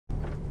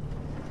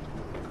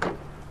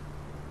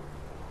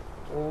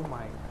Oh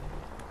my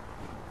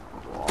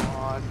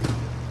god.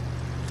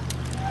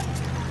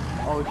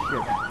 Oh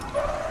shit.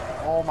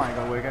 Oh my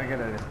god, we're gonna get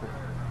arrested.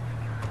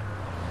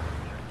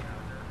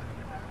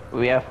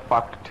 We are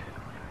fucked.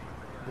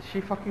 Did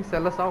she fucking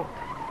sell us out?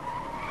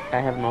 I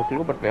have no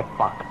clue, but we are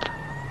fucked.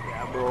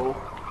 Yeah, bro.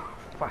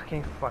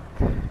 Fucking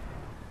fucked.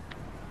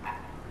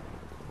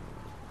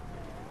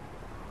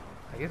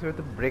 I guess we have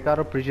to break out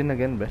of prison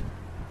again, man.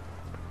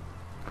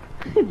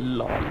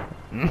 Lol.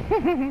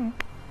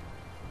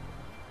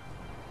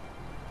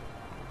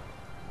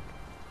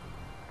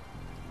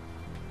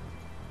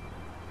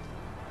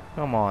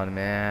 Come on,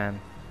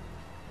 man.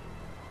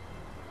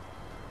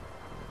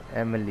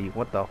 Emily,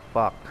 what the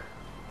fuck?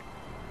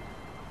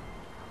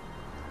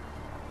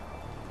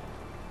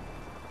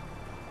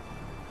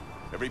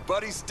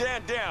 Everybody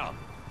stand down.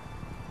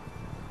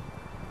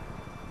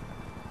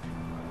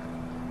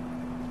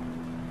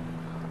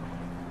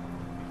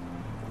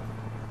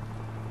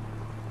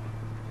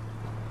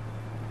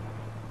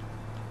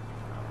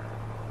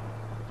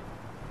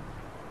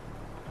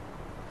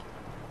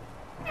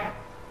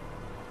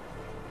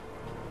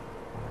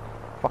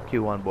 Fuck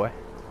you, one boy.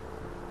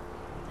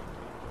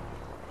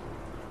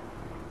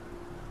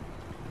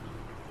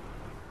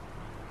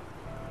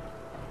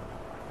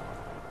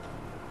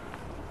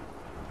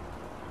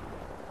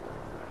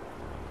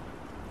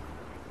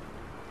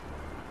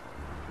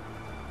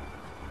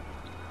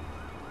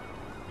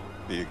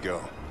 There you go.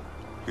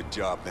 Good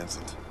job,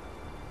 Vincent.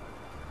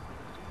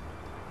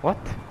 What?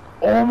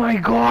 Oh my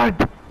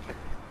god!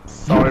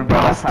 Sorry, bro.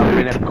 I've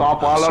been a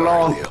cop all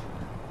along. Leo.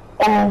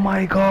 Oh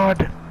my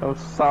god! I'm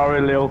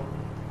sorry, Leo.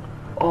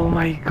 Oh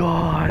my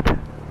god!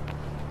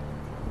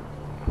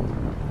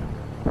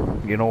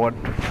 You know what?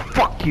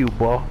 Fuck you,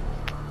 bro.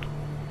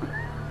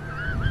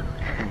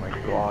 Oh my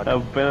god.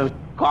 I've been a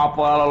cop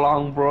all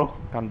along, bro.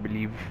 Can't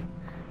believe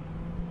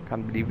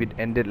it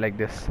ended like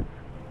this.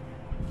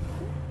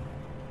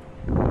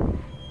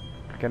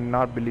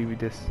 Cannot believe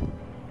this.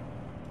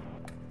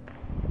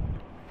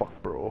 Fuck,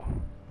 bro.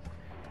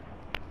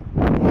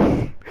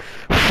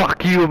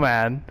 Fuck you,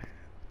 man.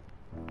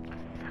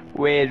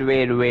 Wait.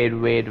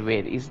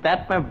 Is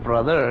that my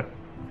brother?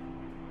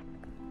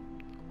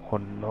 Oh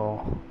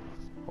no.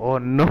 Oh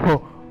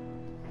no.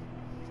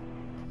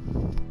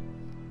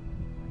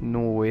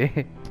 No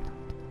way.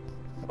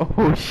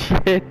 Oh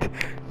shit.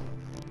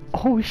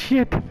 Oh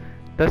shit.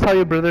 That's how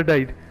your brother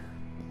died.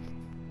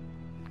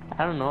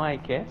 I don't know, I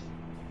guess.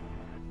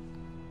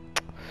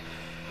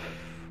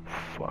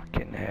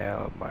 Fucking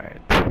hell, mate.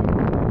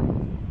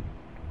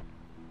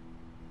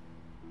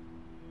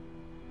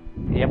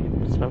 Yep,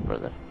 it's my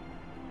brother.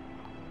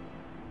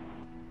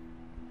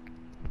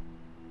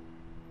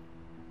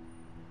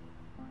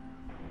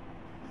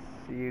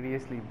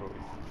 Seriously, bro.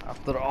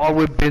 After all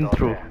we've been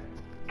through.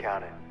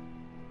 Count it.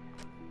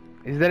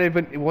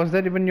 Was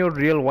that even your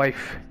real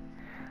wife?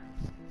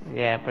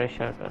 Yeah, pretty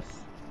sure it was.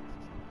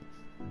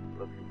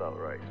 Looks about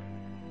right.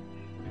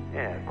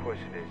 Yeah, of course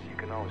it is. You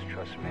can always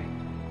trust me.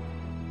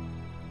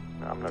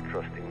 I'm not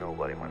trusting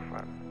nobody, my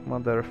friend.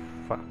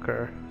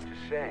 Motherfucker.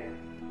 Just saying.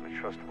 I'm a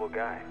trustable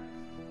guy.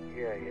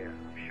 Yeah,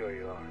 I'm sure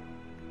you are.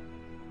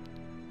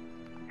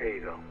 Here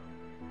you go.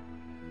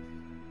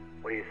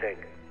 What do you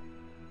think?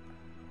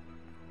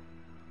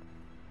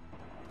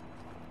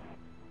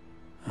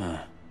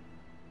 Huh.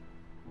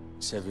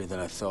 It's heavier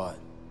than I thought.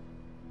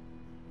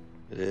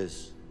 It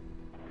is.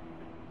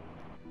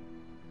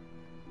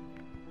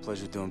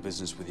 Pleasure doing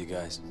business with you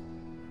guys.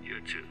 You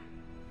too.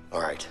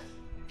 All right.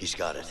 He's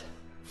got it.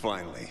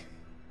 Finally.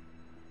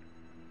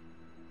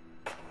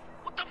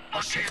 What the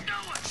fuck are you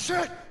doing?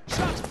 Shit!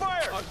 Shots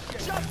fired!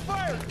 Shots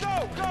fired!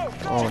 Go!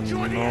 Oh Get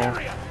you in the no.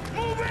 area!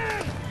 Move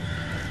in!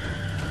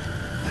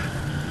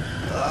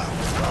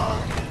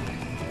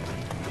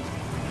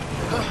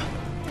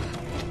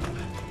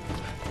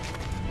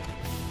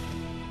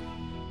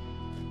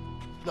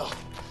 No!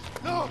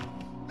 No!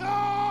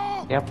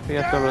 No! Yep,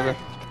 yes, my brother.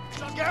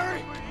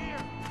 Gary!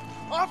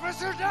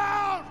 Officer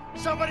down!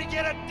 Somebody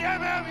get a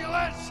damn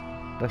ambulance!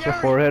 That's your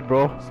forehead,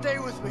 bro. Stay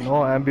with me.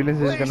 No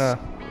ambulance is gonna.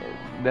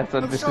 This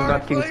is sorry,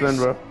 not Kingsman,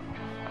 bro.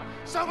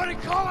 Somebody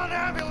call an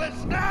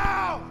ambulance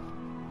now!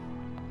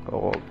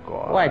 Oh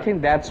god. Oh, I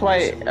think that's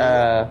why,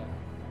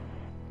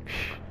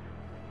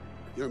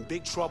 You're in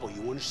big trouble,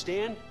 you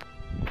understand?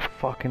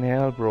 Fucking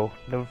hell, bro.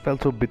 Never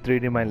felt so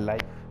betrayed in my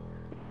life.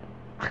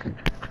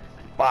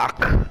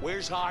 Fuck.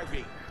 Where's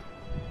Harvey?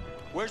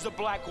 Where's the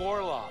Black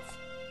Orlov?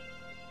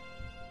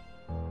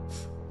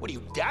 What are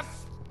you,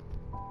 deaf?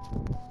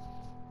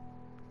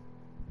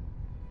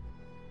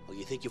 Well,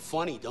 you think you're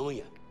funny, don't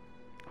you?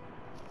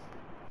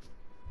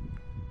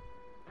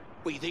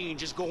 What, you think you can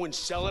just go and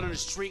sell it on a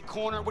street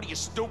corner? What are you,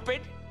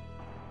 stupid?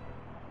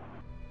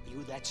 Are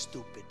you that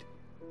stupid?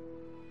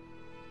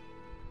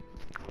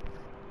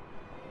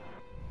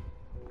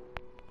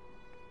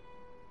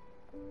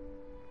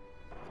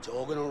 It's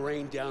all gonna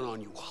rain down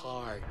on you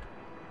hard.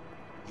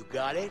 You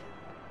got it?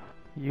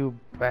 You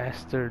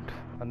bastard.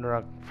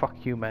 Anurag,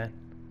 fuck you, man.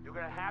 You're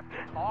gonna have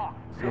to talk.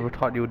 Never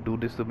thought you would do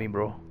this to me,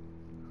 bro.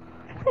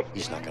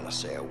 He's not gonna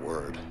say a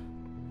word.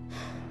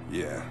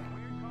 Yeah,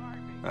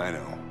 I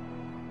know.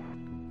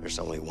 There's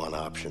only one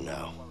option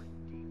now.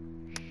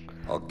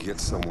 I'll get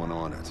someone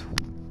on it.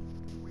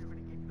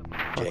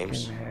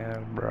 James, Fucking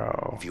hell,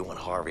 bro. if you want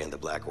Harvey and the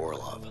Black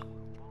Orlov,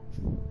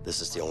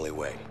 this is the only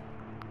way.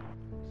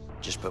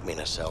 Just put me in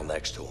a cell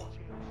next to him.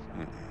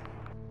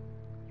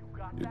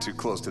 You're too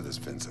close to this,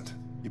 Vincent.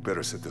 You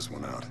better sit this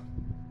one out.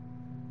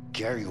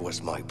 Gary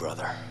was my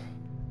brother.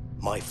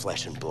 My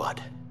flesh and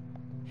blood.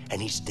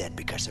 And he's dead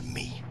because of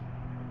me.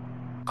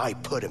 I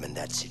put him in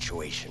that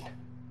situation.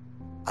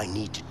 I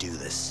need to do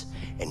this,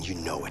 and you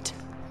know it.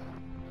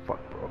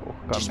 Fuck, bro.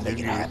 Just make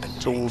it happen,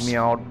 Sold James. me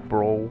out,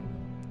 bro.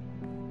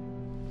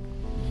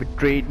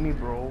 Betrayed me,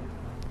 bro.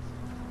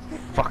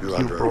 Fuck You're you,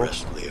 under bro.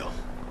 arrest, Leo.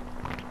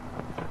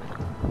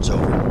 It's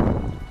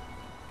over.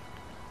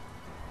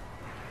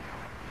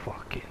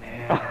 Fucking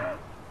hell.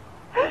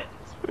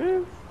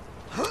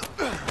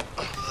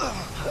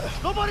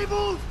 Nobody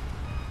move!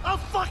 I'll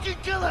fucking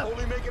kill him!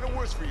 Only making it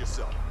worse for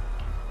yourself.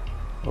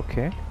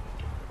 Okay.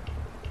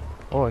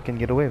 Oh, I can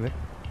get away with it.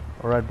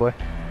 Alright, boy.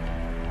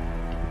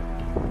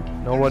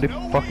 Nobody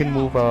fucking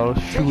move, I'll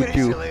shoot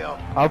you.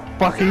 I'll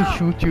fucking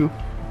shoot you.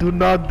 Do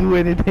not do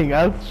anything.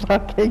 I'll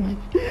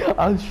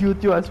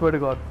shoot you, I swear to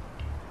God.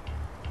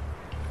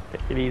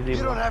 Take it easy, You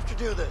bro. don't have to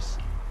do this.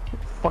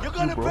 Fuck You're you,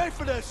 gonna bro. pay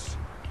for this.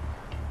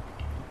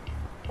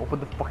 Open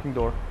the fucking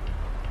door.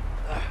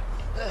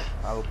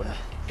 I'll open it.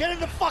 Get in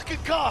the fucking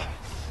car.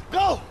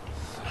 Go!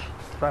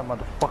 Try,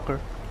 motherfucker.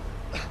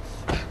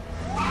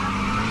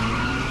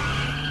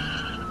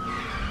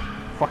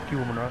 Fuck you,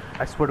 Monroe.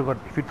 I swear to God,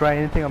 if you try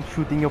anything, I'm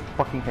shooting your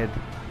fucking head.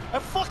 I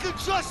fucking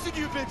trusted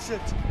you,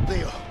 Vincent.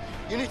 Leo,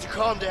 you need to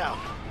calm down.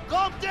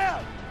 Calm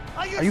down.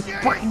 Are you Are you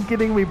serious? fucking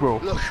kidding me, bro?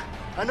 Look,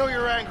 I know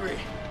you're angry.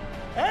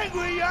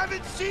 Angry? You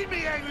haven't seen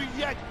me angry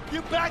yet.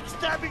 You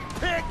backstabbing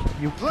pig.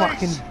 You Please,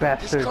 fucking just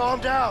bastard. calm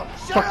down.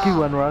 Shut Fuck up. you,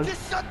 Anurag.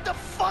 Just shut the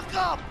fuck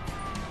up.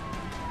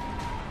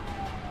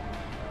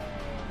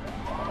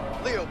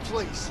 Leo,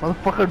 please.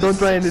 Motherfucker, This don't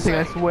try is anything, I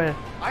insane. swear.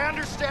 I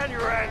understand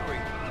you're angry,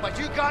 but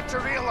you got to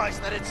realize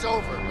that it's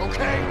over,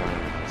 okay?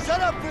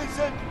 Shut up,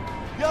 Vincent.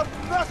 You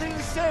have nothing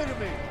to say to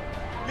me.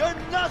 You're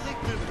nothing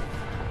to me.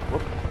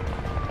 Whoop.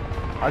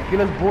 I'll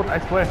kill us both, I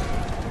swear.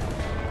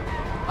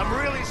 I'm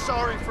really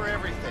sorry for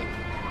everything.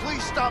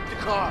 Please stop the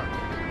car.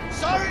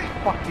 Sorry?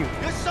 Fuck you.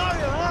 You're sorry,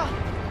 huh?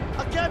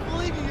 I can't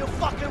believe you, you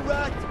fucking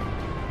rat.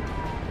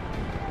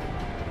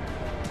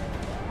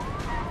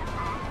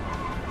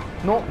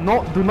 No,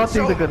 no, do not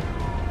take the gun.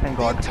 Thank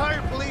The God.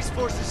 entire police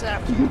force is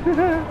after you.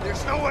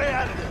 There's no way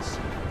out of this.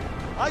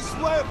 I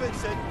swear,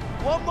 Vincent,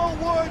 one more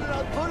word and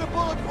I'll put a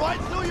bullet right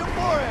through your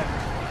forehead.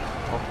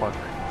 Oh fuck.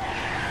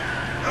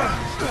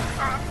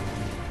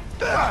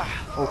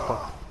 Oh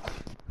fuck.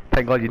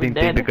 Thank God you didn't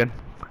take the gun.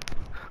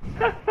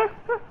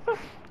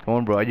 Come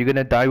on, bro. Are you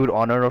gonna die with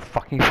honor or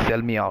fucking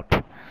sell me out?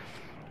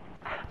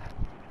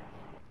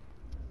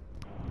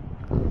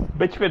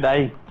 Bitch, we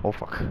die. Oh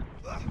fuck.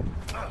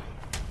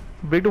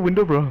 Break the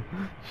window, bro.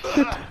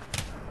 Shit.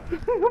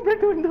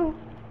 Break the window.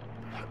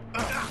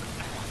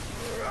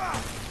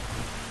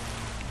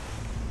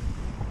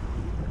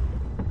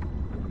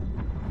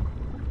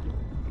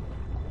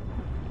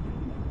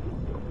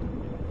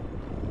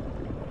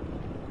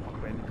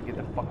 Fuck, man. I need to get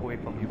the fuck away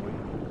from you, boy.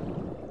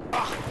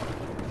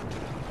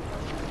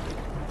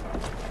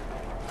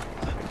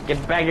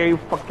 Get back here, you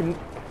fucking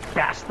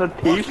bastard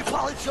Fuck thief. you,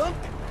 polychunk.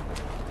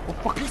 Oh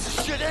fuck. Piece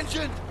of shit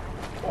engine.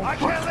 I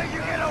can't let you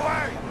get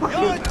away.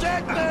 You're a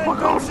dead man,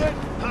 Fuck off. Vincent.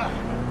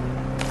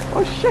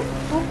 Oh shit.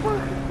 Oh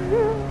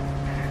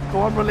fuck.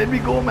 Come on, bro. Let me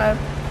go, man.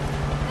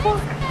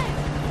 Fuck.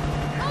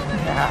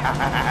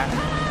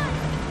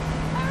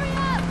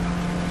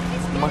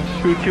 I'm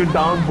gonna shoot you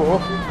down, bro.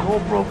 Go,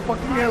 bro.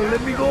 Fucking hell.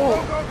 Let me go.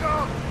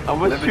 I'm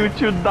gonna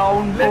shoot you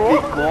down, Let me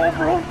bro. go,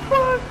 bro.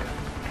 Fuck.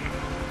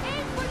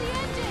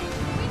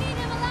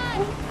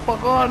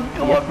 Fuck on.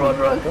 Come on, bro.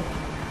 Rush.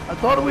 I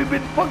thought we've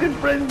been fucking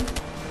friends.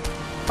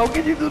 How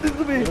can you do this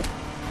to me?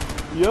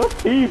 You're a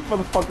thief,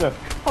 motherfucker.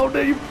 How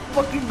dare you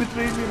fucking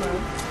betray me,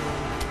 man?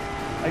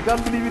 I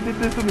can't believe you did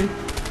this to me.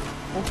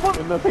 Oh fuck.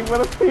 You're nothing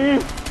but a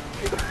thief.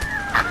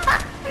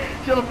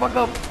 Shut the fuck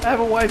up. I have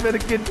a wife and a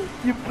kid.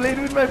 You played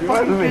with my You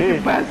fucking are kid, you me.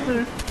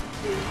 bastard.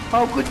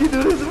 How could you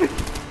do this to me?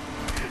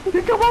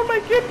 Think about my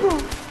kid, bro.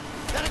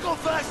 Gotta go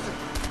faster.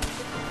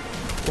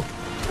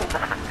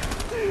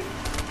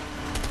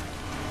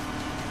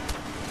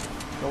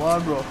 Come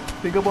on, bro.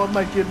 Think about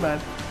my kid, man.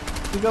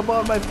 Think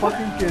about my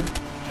fucking kid.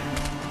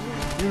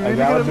 You I really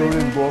gotta gonna do make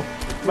this, me- bro.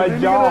 you My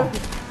really job.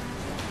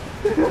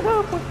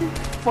 gonna-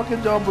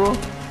 fucking job, bro.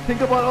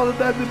 Think about all the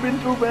times we've been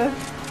through, man.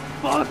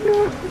 Fuck.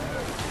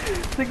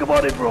 Think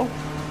about it, bro.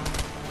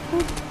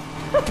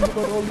 Think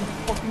about all the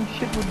fucking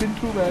shit we've been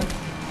through, man.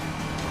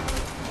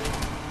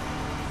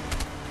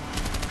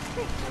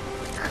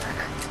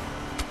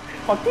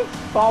 Fucking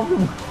stop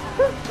him.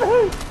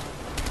 Oh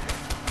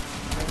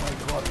my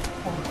god.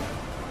 Oh my.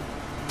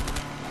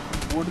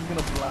 The board is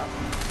gonna blast.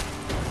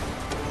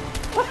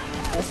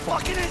 It's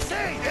fucking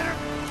insane.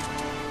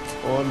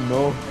 Oh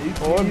no. you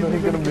Oh serious? no,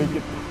 he's gonna make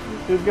it.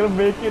 He's gonna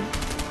make it.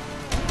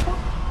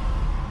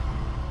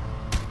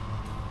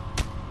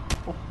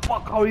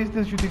 How is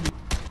this shooting me?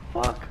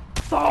 Fuck!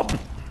 Stop!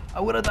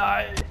 I'm gonna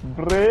die!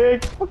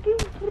 Break! Fucking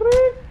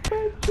break!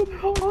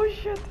 Oh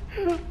shit!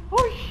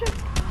 Oh shit!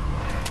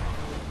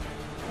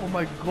 Oh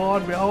my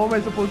god, man. How am I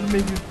supposed to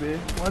make this, man?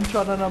 One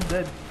shot and I'm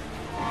dead.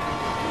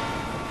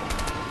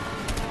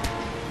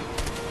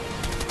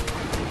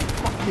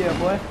 Fuck yeah,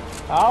 boy.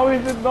 How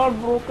is it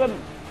not broken?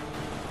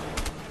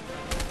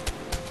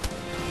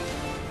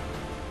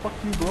 Fuck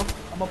you, bro.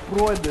 I'm a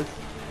pro at this.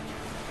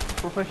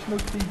 Professional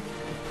thief.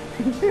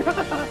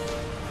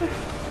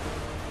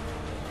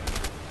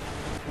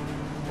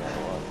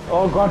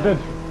 Oh, got it.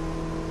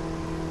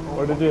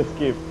 Or did he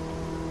escape?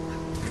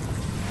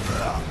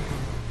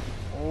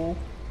 Oh.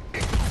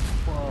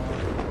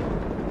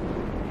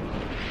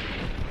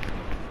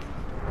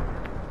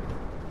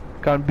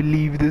 Can't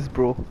believe this,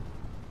 bro.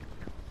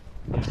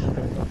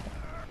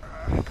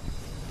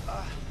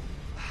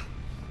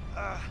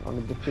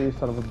 On the face,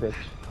 son of a bitch.